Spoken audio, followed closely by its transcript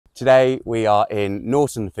Today we are in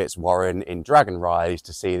Norton, Fitzwarren in Dragon Rise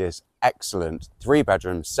to see this excellent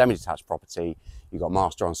 3-bedroom semi-detached property. You've got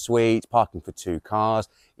master en suite, parking for 2 cars.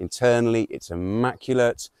 Internally it's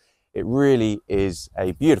immaculate. It really is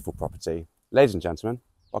a beautiful property. Ladies and gentlemen,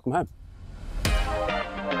 welcome home.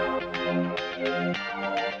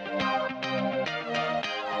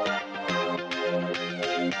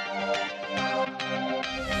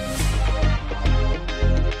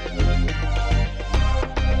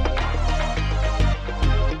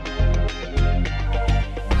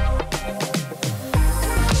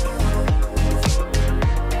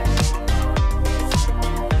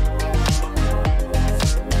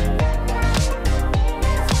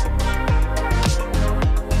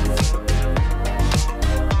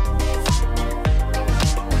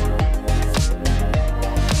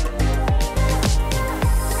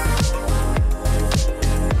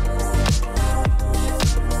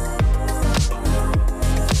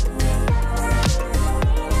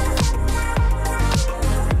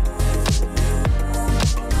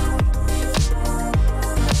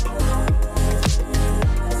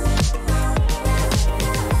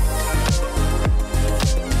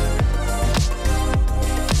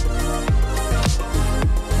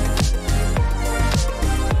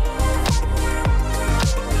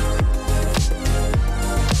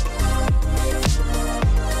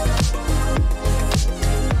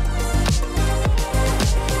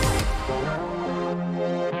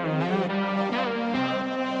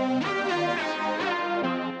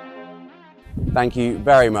 Thank you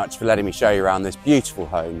very much for letting me show you around this beautiful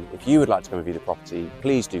home. If you would like to come and view the property,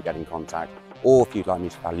 please do get in contact. Or if you'd like me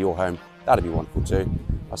to value your home, that'd be wonderful too.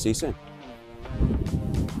 I'll see you soon.